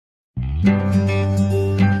အား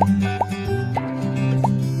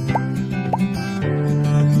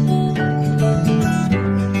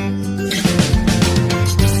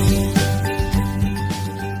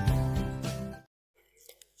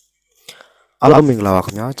လုံးမင်္ဂလာပါခ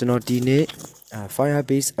င်ဗျာကျွန်တော်ဒီနေ့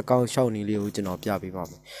Firebase account ရှောက်နေလေးကိုကျွန်တော်ပြပေးပါ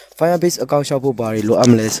မယ် Firebase account ရှောက်ဖို့ဘာတွေလိုအပ်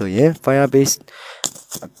မလဲဆိုရင်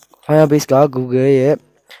Firebase က Google ရဲ့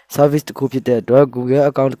service တစ်ခုဖြစ်တဲ့အတွက် Google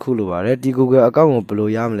account တစ်ခုလိုပါတယ်ဒီ Google account ကိုဘယ်လို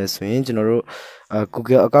ရမလဲဆိုရင်ကျွန်တော်တို့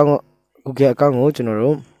Google account ကိုကျွန်တော်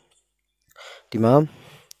တို့ဒီမှာ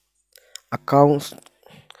account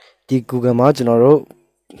ဒီ Google မှာကျွန်တော်တို့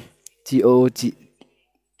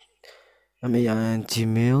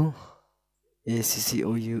Gmail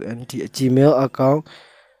Gmail account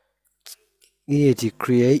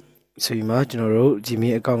create ဆိုပြီးမှကျွန်တော်တို့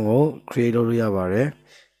Gmail account ကို create လုပ်လို့ရပါတယ်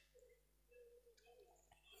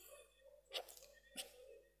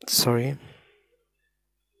sorry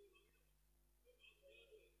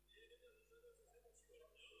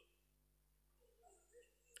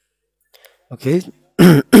okay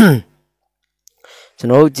ကျွန်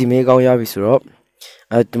တော်တို့ Gmail account ရပြီဆိုတော့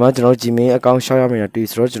ဒီမှာကျွန်တော်တို့ Gmail account ရှောက်ရမယ်တွေ့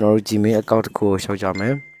ဆိုတော့ကျွန်တော်တို့ Gmail account တစ်ခုကိုရှောက်ကြမ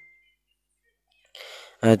ယ်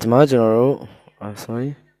ဒီမှာကျွန်တော်တို့ sorry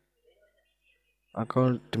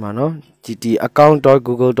account ဒီမှာနော်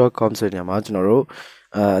account.google.com ဆိုတဲ့နေရာမှာကျွန်တော်တို့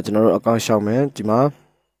account ရှောက်မယ်ဒီမှာ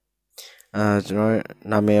ကျွန်တော်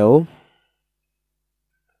နာမည်ကို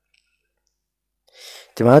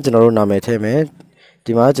ဒီမှာကျွန်တော်တို့နာမည်ထည့်မယ်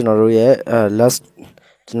ဒီမှာကျွန်တော်တို့ရဲ့last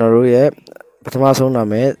ကျွန်တော်တို့ရဲ့ပထမဆုံးနာ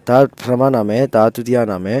မည်ဒါပထမနာမည်ဒါဒုတိယ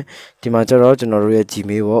နာမည်ဒီမှာကျတော့ကျွန်တော်တို့ရဲ့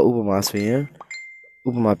Gmail ပေါ့ဥပမာဆိုရင်ဥ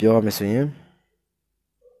ပမာပြောရမယ်ဆိုရင်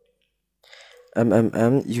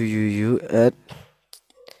mmuu@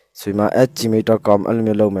 ဆိုမှ @gmail.com အဲ့လို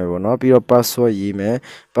မျိုးလုပ်မယ်ပေါ့နော်ပြီးတော့ password ရေးမယ်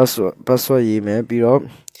password ရေးမယ်ပြီးတော့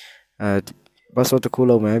password တစ်ခု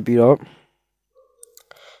လုပ်မယ်ပြီးတော့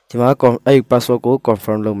ဒီမှာအဲ့ password ကို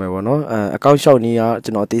confirm လုပ်မယ်ပေါ့နော်account ရှောက်နည်းကကျွ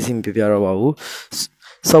န်တော်အသေးစိတ်မပြပြတော့ပါဘူး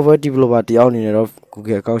software developer တယောက်အနေနဲ့တော့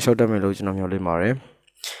Google account ရှောက်တတ်မယ်လို့ကျွန်တော်မျှော်လင့်ပါတယ်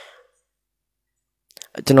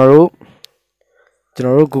ကျွန်တော်တို့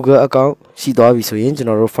Google account ရှိသွားပြီဆိုရင်ကျွန်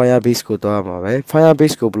တော်တို့ Firebase ကိုသွားရမှာပဲ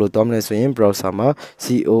Firebase ကိုဘယ်လိုသွားမလဲဆိုရင် browser မှာ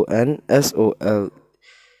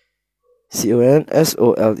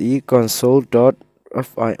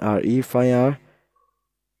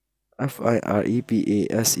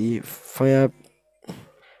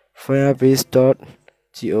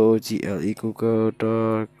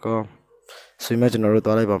firebase.google.com ဆိုမှကျွန်တော်တို့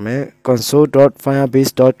သွားလိုက်ပါမယ်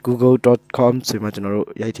console.firebase.google.com ဆိုမှကျွန်တော်တို့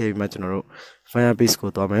ရိုက်ထည့်ပြီးမှကျွန်တော်တို့ Firebase ကို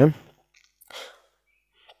သွားမယ်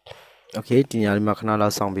Okay ဒီနေရာလေးမှာခဏလော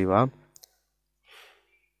က်စောင့်ပေးပါ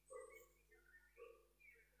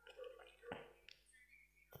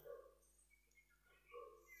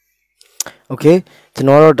Okay ကျွန်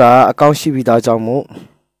တော်တို့ဒါ account ရှိပြီးသားကြောင့်မို့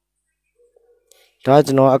ဒါ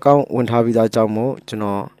ကျွန်တော် account ဝင်ထားပြီးသားကြောင့်မို့ကျွန်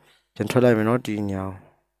တော်ပြန်ထွက်လိုက်မယ်နော်ဒီညောင်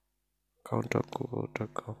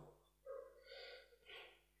account.google.com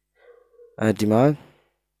ဒီမှာ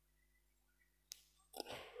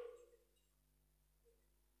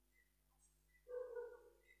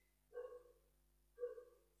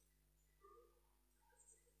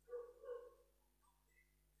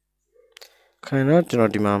ခိုင်တော့ကျွန်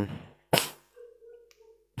တော်ဒီမှာ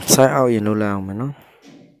sign out ရင်လုပ်လိုက်အောင်မယ်နော်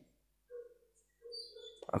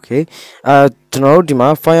Okay ကျွန်တော်တို့ဒီမှာ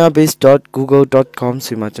firebase.google.com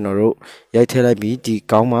ဆိုမှကျွန်တော်တို့ရိုက်ထည့်လိုက်ပြီးဒီ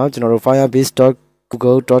ကောင်းမှာကျွန်တော်တို့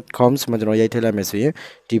firebase.google.com ဆိုမှကျွန်တော်ရိုက်ထည့်လိုက်မယ်ဆိုရင်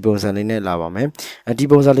ဒီပုံစံလေးနဲ့လာပါမယ်ဒီ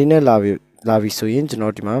ပုံစံလေးနဲ့လာပြီဆိုရင်ကျွန်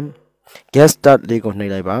တော်ဒီမှာ get start လေးကိုနှိ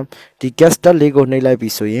ပ်လိုက်ပါဒီ get start လေးကိုနှိပ်လိုက်ပြီ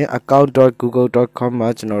ဆိုရင် account.google.com မှာ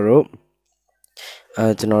ကျွန်တော်တို့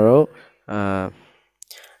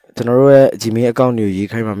ရဲ့ Gmail account ကိုရေး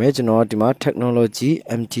ခိုင်းပါမယ်ကျွန်တော်ဒီမှာ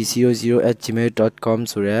technology.mt00@gmail.com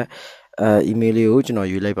ဆိုတဲ့email လေးကိုကျွန်တော်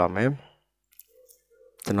ယူလိုက်ပါမယ်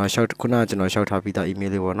ကျွန်တော်ရှောက်ခုနကကျွန်တော်ရှောက်ထားပြီးသား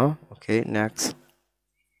email လေးပေါ့နော် Okay next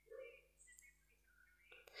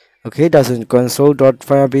Okay ဒါဆို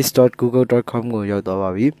console.firebase.google.com ကိုရောက်သွား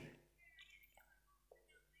ပါပြီ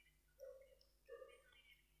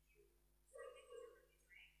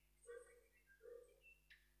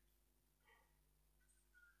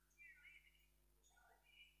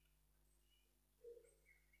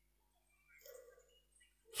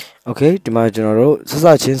Okay ဒီမှာကျွန်တော်တို့စစ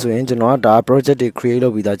ချင်းဆိုရင်ကျွန်တော်ကဒါ project တွေ create လု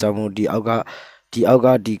ပ်ပြီးသားကြောင့်မို့ဒီအောက်က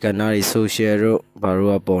ဒီကဏ္ဍတွေ social တို့ဘာလို့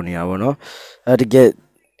ပေါ်နေတာပေါ့နော်တကယ်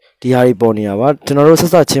ဒီဟာတွေပေါ်နေတာပါကျွန်တော်တို့စ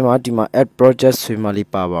စချင်းမှာဒီမှာ add project ဆွေးမှလေး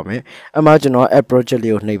ပါပါမယ်အဲ့မှာကျွန်တော် add project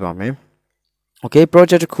လေးကိုနှိပ်ပါမယ် Okay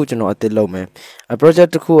project တစ်ခုကျွန်တော်အသစ်လုပ်မယ်project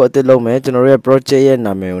တစ်ခုအသစ်လုပ်မယ်ကျွန်တော်ရဲ့ project ရဲ့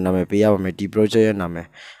နာမည်ကိုပေးရပါမယ်ဒီ project ရဲ့နာမည်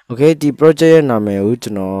Okay ဒီ project ရဲ့နာမည်ကိုကျွ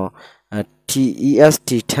န်တော်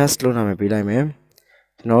test လို့နာမည်ပေးလိုက်မယ်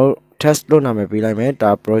ကျွန်တော် test လို့နာမည်ပေးလိုက်မယ်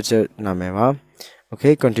ဒါ project နာမည်ပါ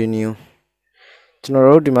okay continue ကျွန်တော်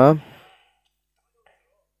တို့ဒီမှာ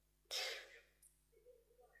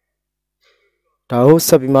ဒါကိုဆ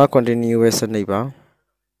က်ပြီးမှ continue ပဲဆက်နေပါ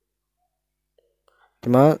ဒီ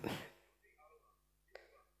မှာ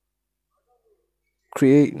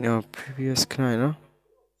create now previous ခဏနော်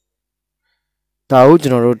ဒါကိုကျွ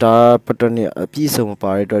န်တော်တို့ဒါ button နဲ့အပြည့်စုံမ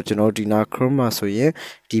ပါတဲ့အတွက်ကျွန်တော်ဒီနာ Chrome မှာဆိုရင်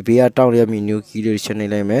ဒီဘေးကတောက်ရ menu key လေးရှင်းနေ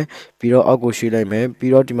လိုက်မယ်ပြီးတော့အောက်ကိုရွှေ့လိုက်မယ်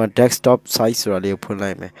ပြီးတော့ဒီမှာ desktop size ဆိုတာလေးကိုဖွင့်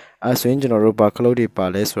လိုက်မယ်အဲဆိုရင်ကျွန်တော်တို့ဘာ cloud တွေပါ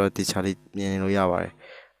လဲဆိုတာတခြားလေးမြင်လို့ရပါတယ်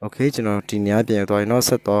okay ကျွန်တော်ဒီနေရာပြန်သွားရင်တော့ဆ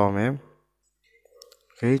က်သွားပါမယ်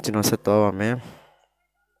okay ကျွန်တော်ဆက်သွားပါမယ်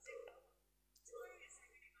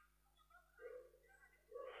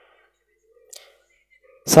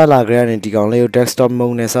စလာကြရတဲ့ဒီကောင်လေးကို desktop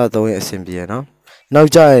mode နဲ့စသုံးရင်အဆင်ပြေရနော်နော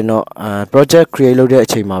က်ကြရင်တော့project create လုပ်တဲ့အ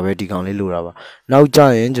ချိန်မှာပဲဒီကောင်လေးလိုတာပါနောက်ကြ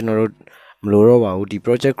ရင်ကျွန်တော်တို့မလိုတော့ပါဘူးဒီ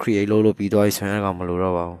project create လုပ်လို့ပြီးသွားပြီဆိုရင်ကောင်မလို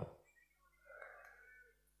တော့ပါဘူး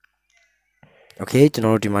okay ကျွန်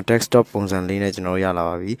တော်တို့ဒီမှာ desktop ပုံစံလေးနဲ့ကျွန်တော်ရလာ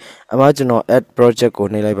ပါပြီအမှကျွန်တော် add project ကို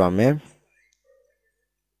နှိပ်လိုက်ပါမယ်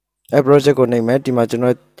add project ကိုနှိပ်မယ်ဒီမှာကျွန်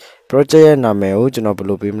တော် project ရဲ့နာမည်ကိုကျွန်တော်ဘယ်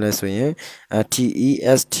လိုပေးမလဲဆိုရင်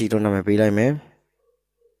test လို့နာမည်ပေးလိုက်မယ်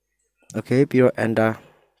okay ပြီးတော့ enter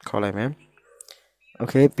ခေါ်လိုက်မယ်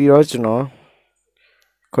okay ပြီးတော့ကျွန်တော်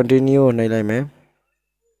continue ကိုနှိပ်လိုက်မယ်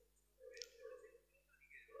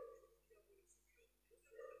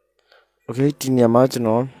okay ဒီနေရာမှာကျွန်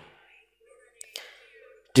တော်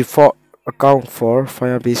default account for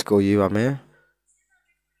Firebase ကိုရေးပါမယ်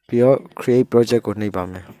ပြီးတော့ create project ကိုနှိပ်ပါ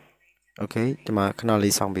မယ် okay ဒီမှာခဏ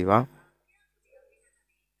လေးစောင့်ပေးပါ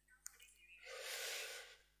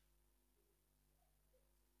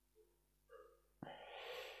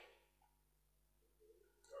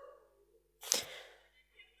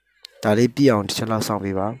ဒါလေးပြအောင်တစ်ချက်လောက်စောင့်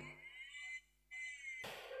ပေးပါ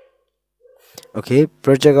okay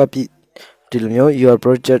project ကဒီလိုမျိုး your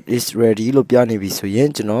project is ready လို့ပြနေပြီဆိုရင်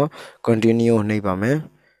ကျွန်တော် continue ကိုနှိပ်ပါမယ်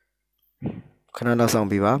ခဏလောက်စောင့်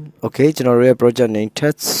ပေးပါ okay ကျွန်တော်တို့ရဲ့ project name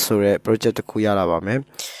Htet ဆိုတဲ့ project တစ်ခုရလာပါမယ်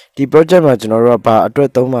ဒီ project မှာကျွန်တော်တို့ကဘာအတွက်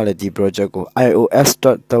သုံးပါလဲဒီ project ကို iOS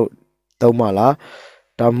သုံးပါလား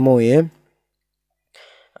ဒါမှမဟုတ်ရင်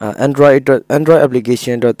Android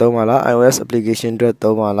application အတွက်သုံးပါလား iOS application အတွက်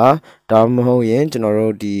သုံးပါလားဒါမှမဟုတ်ရင်ကျွန်တော်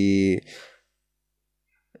တို့ဒီ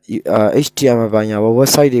HTML ဘာညာ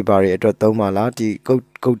website တွေဘာတွေအတွက်သုံးပါလားဒီ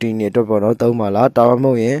code တွေအတွက်ပေါ့နော်သုံးပါလားဒါမှမ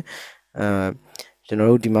ဟုတ်ရင်ကျွန်တော်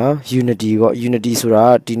တို့ဒီမှာ Unity ပေါ့ Unity ဆိုတာ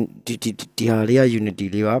ဒီဟာလေးက Unity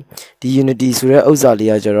လေးပါဒီ Unity ဆိုတဲ့ဥစ္စာလေး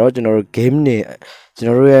ကကျတော့ကျွန်တော်တို့ game တွေကျွန်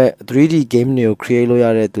တော်တို့ရဲ့ 3D game တွေကို create လုပ်ရ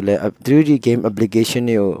တဲ့သူလဲ 3D game application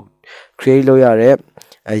တွေကို create လုပ်ရတဲ့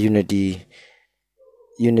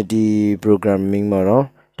Unity programming ပေါ့နော်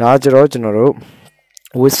ဒါကကျတော့ကျွန်တော်တို့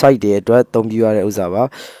website တွေအတွက်အသုံးပြုရတဲ့ဥစ္စာပါ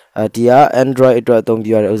ဒီက Android အတွက်အသုံး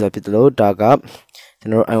ပြုရတဲ့ဥစ္စာဖြစ်တယ်လို့ဒါကကျွ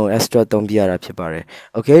န်တော်တို့ iOS အတွက်အသုံးပြုရတာဖြစ်ပါတယ်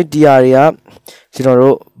okay ဒီဟာတွေကကျွန်တော်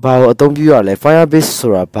တို့ဘာကိုအသုံးပြုရလဲ Firebase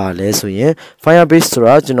ဆိုတာဘာလဲဆိုရင် Firebase ဆို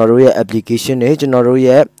တာကျွန်တော်တို့ရဲ့ application တွေကျွန်တော်တို့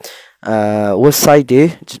ရဲ့ website တွေ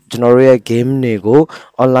ကျွန်တော်တို့ရဲ့ game တွေကို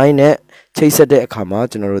online နဲ့ချိတ်ဆက်တဲ့အခါမှာ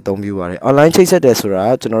ကျွန်တော်တို့အသုံးပြုပါတယ် online ချိတ်ဆက်တယ်ဆိုတာ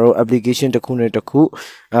ကျွန်တော်တို့ application တစ်ခုနဲ့တစ်ခု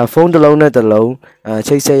ဖုန်းတစ်လုံးနဲ့တစ်လုံး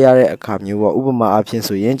ချိတ်ဆက်ရတဲ့အခါမျိုးပေါ့ဥပမာအားဖြင့်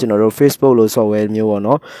ဆိုရင်ကျွန်တော်တို့ Facebook လို့ software မျိုးပေါ့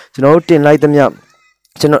နော်ကျွန်တော်တို့တင်လိုက်သမျှ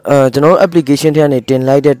ကျွန်တော်တို့ application ထဲကနေတင်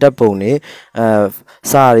လိုက်တဲ့တပ်ပုံတွေ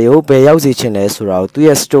စာတွေကိုဘယ်ရောက်စေချင်လဲဆိုတာကိုသူ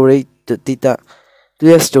ရဲ့ storage တိတ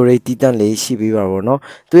န့်လေးရှိပြီးပါဘောเนาะ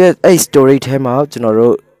သူရဲ့အဲ့ storage ထဲမှာကျွန်တော်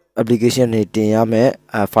တို့ application တွေတင်ရမယ်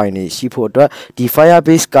file တွေရှိဖို့အတွက်ဒီ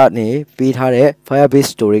Firebase ကနေပေးထားတဲ့ Firebase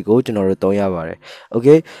storage ကိုကျွန်တော်တို့သုံးရပါတယ်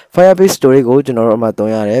okay Firebase storage ကိုကျွန်တော်တို့အမှ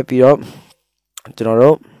သုံးရတယ်ပြီးတော့ကျွန်တော်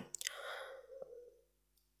တို့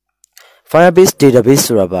Firebase database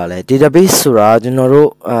ဆိုတာပါလဲ database ဆိုတာကျွန်တော်တို့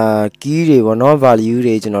key တွေပေါ့နော် value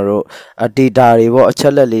တွေကျွန်တော်တို့ data တွေပေါ့အချ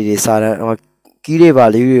က်လက်လေးတွေစာတမ်း key တွေ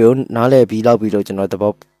value တွေကိုနားလည်ပြီးလောက်ပြီးတော့ကျွန်တော်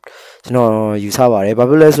ယူဆပါတယ်ဘာ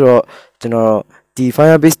ဖြစ်လဲဆိုတော့ကျွန်တော်ဒီ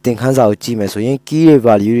Firebase သင်ခန်းစာကိုကြည့်မယ်ဆိုရင် key တွေ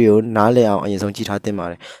value တွေကိုနားလည်အောင်အရင်ဆုံးကြည့်ထားသင့်ပါ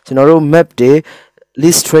တယ်ကျွန်တော်တို့ map တွေ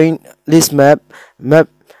list map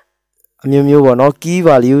အမျိုးမျိုးပေါ့နော် key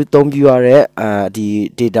value သုံးပြရတဲ့ဒီ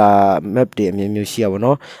data map တွေအမျိုးမျိုးရှိရပါ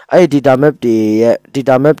တော့အဲ့ဒီ data map တွေရဲ့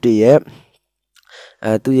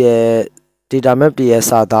သူ့ရဲ့ data map တွေရဲ့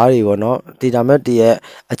စာသားတွေပေါ့နော် data map တွေရဲ့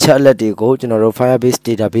အချက်အလက်တွေကိုကျွန်တော်တို့ Firebase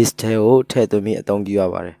database ထဲကိုထည့်သွင်းပြီးအသုံးပြုရ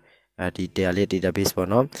ပါတယ်ဒီ database ပေါ့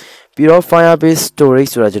နော်ပြီးတော့ Firebase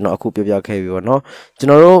storage ဆိုတာကျွန်တော်အခုပြောပြခဲ့ပြီပေါ့နော်ကျွန်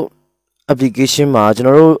တော်တို့ application မှာကျွန်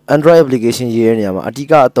တော်တို့ Android application ရေးတဲ့နေရာမှာအဓိ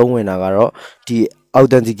ကအသုံးဝင်တာကတော့ဒီ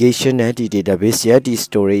authentication နဲ့ဒီ database ရဲ့ဒီ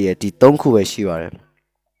storage ရဲ့ဒီ၃ခုပဲရှိပါတယ်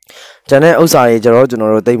channel ဥစ္စာတွေကျတော့ကျွန်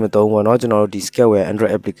တော်တို့တိတ်မသုံးဘူးเนาะကျွန်တော်တို့ဒီ Sketchware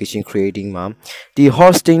Android application creating မှာဒီ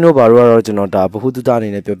hosting တို့ဘာလို့ကတော့ကျွန်တော်ဒါဘဟုတုတအနေ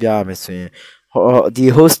နဲ့ပြောပြရမယ်ဆိုရင်ဒီ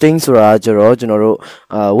hosting ဆိုတာကျတော့ကျွန်တော်တို့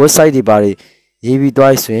website တွေဘာတွေရေးပြီး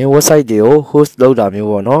သွားဆိုရင် website တွေကို host လုပ်တာမျိုး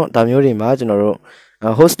ပေါ့เนาะဒါမျိုးတွေမှာကျွန်တော်တို့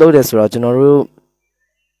host လုပ်တယ်ဆိုတော့ကျွန်တော်တို့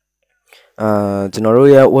ကျွန်တော်တို့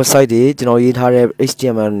ရဲ့ website တွေကျွန်တော်ရေးထားတဲ့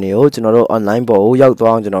HTML တွေကိုကျွန်တော်တို့ online ပေါ်ကိုရောက်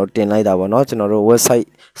သွားအောင်ကျွန်တော်တို့တင်လိုက်တာပေါ့เนาะကျွန်တော်တို့ website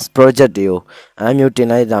project တွေကိုအဲမျိုးတင်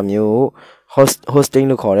လိုက်တာမျိုး hosting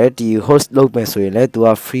လို့ခေါ်တယ်ဒီ host လုပ်မယ်ဆိုရင်လည်းသူက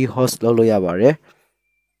free host လုပ်လို့ရပါတယ်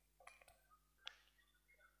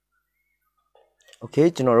Okay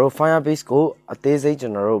ကျွန်တော်တို့ Firebase ကိုအသေးစိတ်ကျွ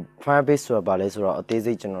န်တော်တို့ Firebase ဆိုတာဘာလဲဆိုတော့အသေး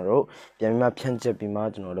စိတ်ကျွန်တော်တို့ပြန်ပြီးမှဖြန့်ကျက်ပြီးမှ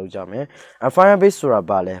ကျွန်တော်လုပ်ကြမယ်Firebase ဆိုတာ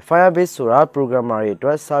ဘာလဲ Firebase ဆိုတာ programmer တွေအတွ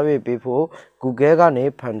က် service ပေးဖို့ Google ကနေ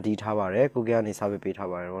ဖန်တီးထားပါတယ် Google ကနေ service ပေးထား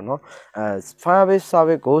ပါတယ်ပေါ့နော်Firebase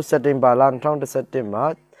service ကို September လ2017မှာ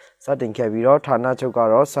စတင်ခဲ့ပြီးတော့ဌာနချုပ်က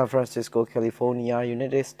တော့ San Francisco California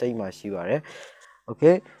United States မှာရှိပါတယ်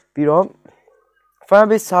Okay ပြီးတော့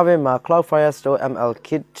Firebase service မှာ Cloud Firestore ML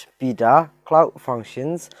Kit Beta Cloud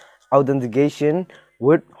Functions Authentication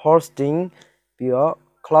with Hosting ပြီးတော့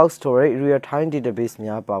Cloud Storage Real Time Database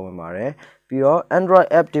များပါဝင်ပါတယ်ပြီးတော့ Android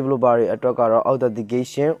App Developer တွေအတွက်ကတော့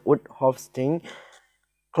Authentication with Hosting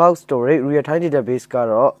Cloud Storage Real Time Database က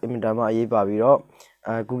တော့အင်မတန်မှအရေးပါပြီးတော့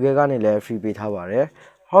Google ကနေလည်း free ပေးထားပါတယ်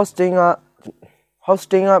Hosting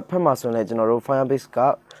ကဖက်မှာဆိုရင်လည်းကျွန်တော်တို့ Firebase က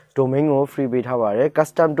domain ကို free ပေးထားပါတယ်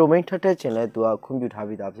custom domain ထပ်ထည့်ချင်လဲသူကခွင့်ပြုထား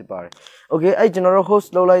ပြီးသားဖြစ်ပါတယ် okay အဲ့ကျွန်တော်တို့ host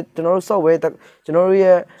လုပ်လိုက်ကျွန်တော်တို့ software ကျွန်တော်တို့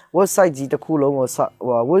ရဲ့ website ကြီးတစ်ခုလုံးကို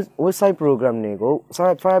website program တွေကို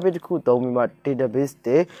Firebase တစ်ခုသုံးပြီးမှ database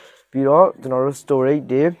တွေပြီးတော့ကျွန်တော်တို့ storage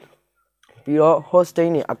တွေပြီးတော့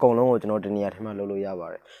hosting တွေအကုန်လုံးကိုကျွန်တော်ဒီနေရာထဲမှာလုပ်လို့ရပါ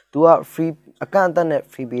တယ်သူက free အကန့်အသတ်နဲ့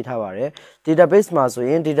free ပေးထားပါတယ် database မှာဆို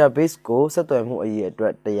ရင် database ကိုဆက်သွယ်မှုအရေးအတွ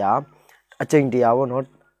က်တရားအချိန်တရားပေါ့နော်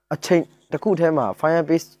အချိန်တစ်ခုထဲမှာ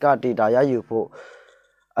Firebase က data ရယူဖို့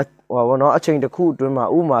ဟောနော်အချိန်တစ်ခုအတွင်းမှာ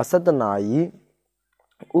ဥပမာ17နာရီ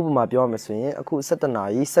ဥပမာပြောရမယ်ဆိုရင်အခု17နာ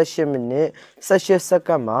ရီ18မိနစ်18စက္က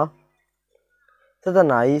န့်မှာ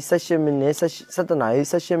17နာရီ18မိနစ်17နာရီ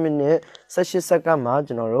18မိနစ်18စက္ကန့်မှာ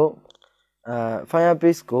ကျွန်တော်တို့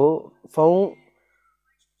Firebase ကိုဖု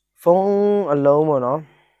န်းအလုံးပေါ့နော်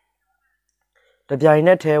တပြိုင်န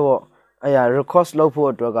က်တည်းပေါ့အဲ့ရ record လုပ်ဖို့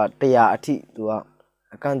အတွက်က100အထိသူက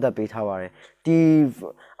အကန့်အသတ်ပေးထားပါတယ်ဒီ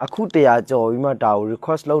အခု100ကျော်ပြီးမှဒါကို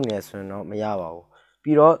request လုပ်နေဆိုရင်တော့မရပါဘူး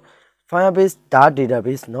ပြီးတော့ Firebase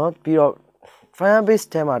database เนาะပြီးတော့ Firebase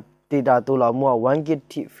ထဲမှာ data တိုးလောက်မှုက 1GB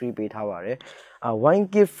ထိ free ပေးထားပါတယ်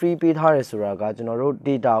1GB free ပေးထားတယ်ဆိုတာကကျွန်တော်တို့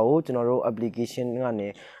data ကိုကျွန်တော်တို့ application ကနေ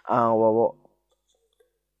ဟောပေါ့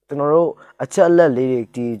ကျွန်တော်တို့အချက်အလက်လေးတွေ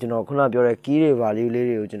ဒီကျွန်တော်ခုနပြောတဲ့ key တွေ value လေး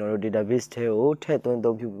တွေကိုကျွန်တော်တို့ database ထဲကိုထည့်သွင်းအ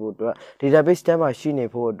သုံးပြုဖို့အတွက် database ထဲမှာရှိနေ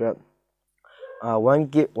ဖို့အတွက်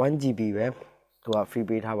1GB ပဲသူက free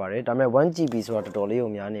ပေးထားပါတယ်ဒါပေမဲ့ 1GB ဆိုတာတော်တော်လေး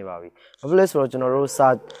ကိုများနေပါပြီဘာဖြစ်လဲဆိုတော့ကျွန်တော်တို့စာ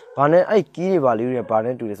ဘာနဲ့အဲ့ key တွေ value တွေဘာ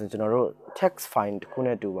နဲ့တူလဲဆိုရင်ကျွန်တော်တို့ text file တစ်ခု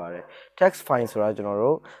နဲ့တူပါတယ် text file ဆိုတာကျွန်တော်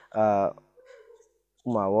တို့ဥပ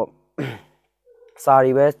မာပေါ့စာ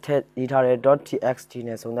ရီပဲထည့်ရေးထားတဲ့ .txt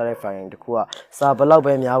နဲ့ဆုံးထားတဲ့ file တစ်ခုကစာဘယ်လောက်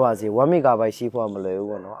ပဲများပါစေ 1MB ရှိဖို့မလွယ်ဘူး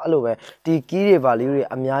ပေါ့နော်အဲ့လိုပဲဒီ key တွေ value တွေ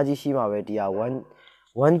အများကြီးရှိမှာပဲဒီဟာ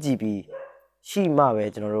 1GB ရှိမှပဲ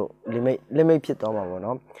ကျွန်တော်တို့ limit ဖြစ်သွားမှာပေါ့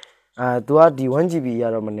နော်သူကဒီ 1GB ရ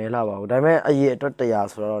တော့မနည်းလာပါဘူးဒါပေမဲ့အရေးအတွက်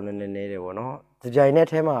100ဆိုတော့နည်းနည်းတယ်ပေါ့နော်ဒီကြိုင်နဲ့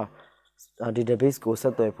အဲမှာ database ကိုဆ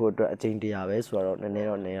က်သွယ်ဖို့အတွက်အချိန်100ပဲဆိုတော့နည်းနည်း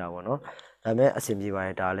တော့နည်းတာပေါ့နော်ဒါပေမဲ့အဆင်ပြေပါတ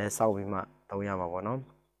ယ်ဒါလည်းစောင့်ပြီးမှသုံးရမှာပေါ့နော်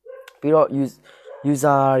ပြီးတော့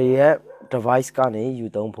user တွေရဲ့ device ကနေယူ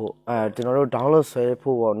သုံးဖို့ကျွန်တော်တို့ download ဆွဲ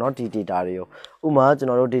ဖို့ပေါ့เนาะဒီ data တွေကိုဥပမာကျွန်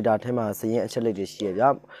တော်တို့ data ထဲမှာစာရင်းအချက်လက်တွေရှိရဗျဥ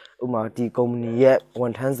ပမာဒီ company ရဲ့ဝ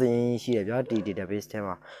န်ထမ်းစာရင်းရှိရဗျဒီ database ထဲ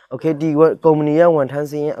မှာ okay ဒီ company ရဲ့ဝန်ထမ်း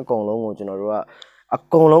စာရင်းအကုန်လုံးကိုကျွန်တော်တို့ကအ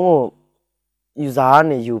ကုန်လုံးကို user က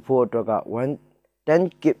နေယူဖို့အတွက်က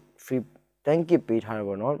10GB free 10GB ပေးထားတယ်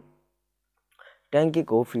ပေါ့เนาะ10GB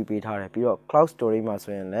ကို free ပေးထားတယ်ပြီးတော့ cloud storage မှာ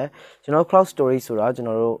ဆိုရင်လည်းကျွန်တော် cloud storage ဆိုတာကျွန်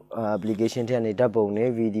တော်တို့ application ထဲကနေဓာတ်ပုံတွေ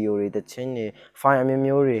video တွေသချင်းတွေ file အမျိုး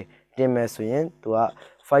မျိုးတွေတင်မယ်ဆိုရင်သူက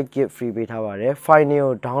 5GB free ပေးထားပါတယ် file တွေ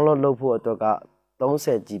ကို download လုပ်ဖို့အတွက်က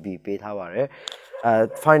 30GB ပေးထားပါတယ်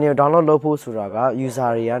file တွေကို download လုပ်ဖို့ဆိုတာက user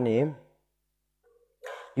တွေက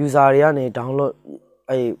နေ download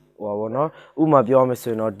အဲ့ဟိုပေါ့နော်ဥပမာပြောမယ်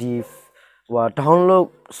ဆိုရင်တော့ဒီဟို download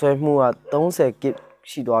ဆွဲမှုက 30GB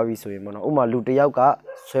ရှိသွားပြီဆိုရင်ပေါ့နော်ဥပမာလူတစ်ယောက်က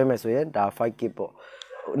ဆွဲမယ်ဆိုရင်ဒါ 5GB ပေါ့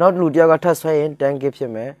နောက်လူတစ်ယောက်ကထပ်ဆွဲရင် 10GB ဖြ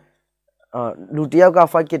စ်မယ်လူတစ်ယောက်က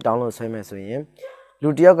 5GB download ဆွဲမယ်ဆိုရင်လူ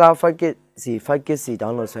တစ်ယောက်က 5GB စီ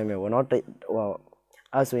download ဆွဲမယ်ပေါ့နော်ဟို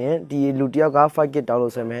အဲ့ဆိုရင်ဒီလူတစ်ယောက်က 5GB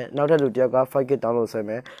download ဆွဲမယ်နောက်ထပ်လူတစ်ယောက်က 5GB download ဆွဲမ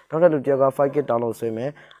ယ်နောက်ထပ်လူတစ်ယောက်က 5GB download ဆွဲမယ်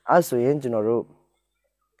အဲ့ဆိုရင်ကျွန်တော်တို့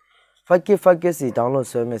 5K စီ download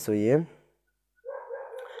ဆွဲမယ်ဆိုရင်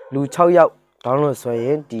လူ6ယောက် download ဆွဲရ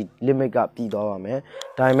င်ဒီ limit ကပြီးသွားပါမယ်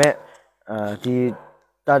ဒါပေမဲ့ဒီ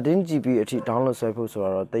 13GB အထိ download ဆွဲဖို့ဆို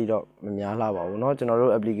တော့တိတ်တော့မများလာပါဘူးเนาะကျွန်တော်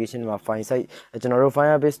တို့ application မှာ file size ကျွန်တော်တို့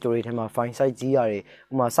Firebase Story ထဲမှာ file size ကြီးရတယ်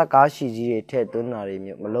ဥပမာစက်ကားရှည်ကြီးတွေထည့်သွင်းတာတွေ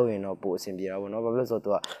မျိုးမလုပ်ရင်တော့ပိုအဆင်ပြေတာပေါ့เนาะဘာဖြစ်လို့ဆိုတော့သူ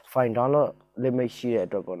က file download limit ရှိတဲ့အ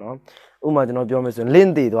တွက်ပေါ့เนาะဥပမာကျွန်တော်ပြောမယ်ဆိုရင် link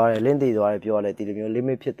တည်သွားတယ်ပြောရလဲဒီလိုမျိုး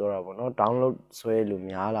limit ဖြစ်သွားတာပေါ့เนาะ download ဆွဲလို့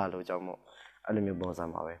များလာလို့ကြောင့်မို့အဲ့လိုမျိုးပုံစံ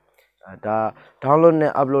ပါပဲဒါ download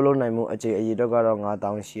နဲ့ upload လုပ်နိုင်မှုအရေးအတွက်ကတော့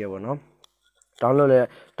9000ရှိရပေါ့เนาะ download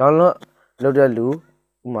လုပ်တဲ့လူ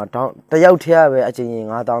ဥမာတယောက်ထဲရပဲအချိန်ရင်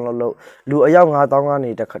9000လုပ်လူအယောက်9000က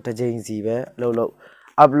နေတစ်ချိန်စီပဲလုပ်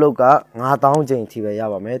upload က9000ချိန်ထိပဲရ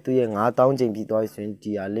ပါမယ်သူရဲ့9000ချိန်ပြီးသွားဆိုရင်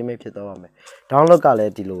ဒီဟာ limit ဖြစ်သွားပါမယ် download ကလ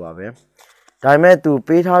ည်းဒီလိုပါပဲဒါပေမဲ့သူ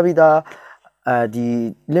ပေးထားပြီးသားဒီ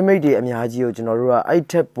limit တွေအများကြီးကိုကျွန်တော်တို့ကအဲ့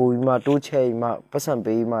ထက်ပိုပြီးမှတိုးချဲ့ပြီးမှပတ်စံ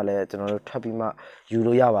ပေးမှလည်းကျွန်တော်တို့ထပ်ပြီးမှယူ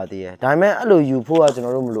လို့ရပါသေးတယ်ဒါပေမဲ့အဲ့လိုယူဖို့ကကျွန်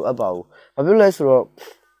တော်တို့မလိုအပ်ပါဘူးဘာဖြစ်လဲဆိုတော့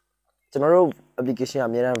ကျွန်တော်တို့ application အ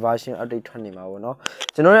များအား version update ထွက်နေမှာပေါ့နော်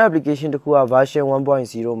ကျွန်တော်ရဲ့ application တခုက version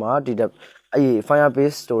 1.0 မှာဒီအဲ့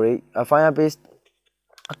Firebase Story Firebase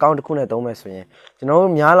account တခုနဲ့သုံးမယ်ဆိုရင်ကျွန်တော်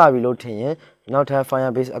တို့များလာပြီလို့ထင်ရင်နောက်ထပ်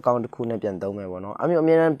Firebase account တခုနဲ့ပြန်သုံးမယ်ပေါ့နော်အများ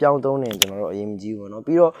အားပြောင်းသုံးနေကျွန်တော်တို့အရင်မကြည့်ဘူးပေါ့နော်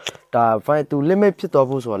ပြီးတော့ဒါ file သူ limit ဖြစ်သွား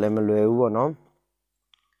ဖို့ဆိုတာလည်းမလွယ်ဘူးပေါ့နော်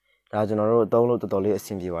ဒါကျွန်တော်တို့သုံးလို့တော်တော်လေးအဆ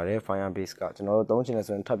င်ပြေပါတယ် Firebase ကကျွန်တော်တို့သုံးချင်တယ်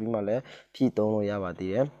ဆိုရင်ထပ်ပြီးမှလည်းဖြည့်သုံးလို့ရပါ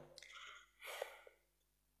သေးတယ်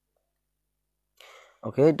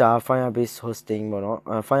Okay ဒါ Firebase hosting ပေါ့နော်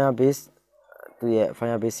Firebase သူရဲ့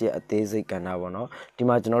Firebase ရဲ့အသေးစိတ်ကဏ္ဍပေါ့နော်ဒီ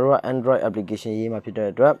မှာကျွန်တော်တို့က Android application ရေးမှာဖြစ်တဲ့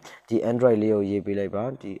အတွက်ဒီ Android လေးကိုရေးပေးလိုက်ပါ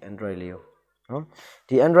ဒီ Android လေးကိုနော်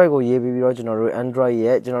ဒီ Android ကိုရေးပြီးတော့ကျွန်တော်တို့ Android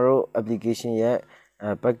ရဲ့ကျွန်တော်တို့ application ရဲ့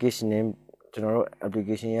package name ကျွန်တော်တို့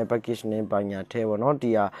application ရဲ့ package name ဘာညာထဲပေါ့နော်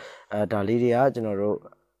ဒီဟာဒါလေးတွေကကျွန်တော်တို့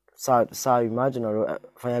စာပြီးမှကျွန်တော်တို့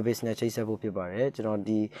Firebase နဲ့ချိတ်ဆက်ဖို့ဖြစ်ပါတယ်ကျွန်တော်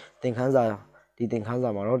ဒီသင်ခန်းစာ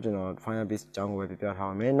မှာတော့ကျွန်တော် Firebase အကြောင်းကိုပဲပြပြထား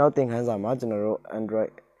ပါမယ်နောက်သင်ခန်းစာမှာကျွန်တော်တို့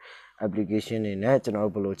Android application တွေနဲ့ကျွန်တော်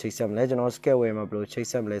တို့ဘယ်လိုချိတ်ဆက်မလဲကျွန်တော် Sketchware မှာဘယ်လိုချိတ်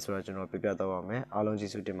ဆက်မလဲဆိုတော့ကျွန်တော်ပြပြသွားပါမယ်အားလုံး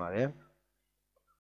ကျေးဇူးတင်ပါတယ်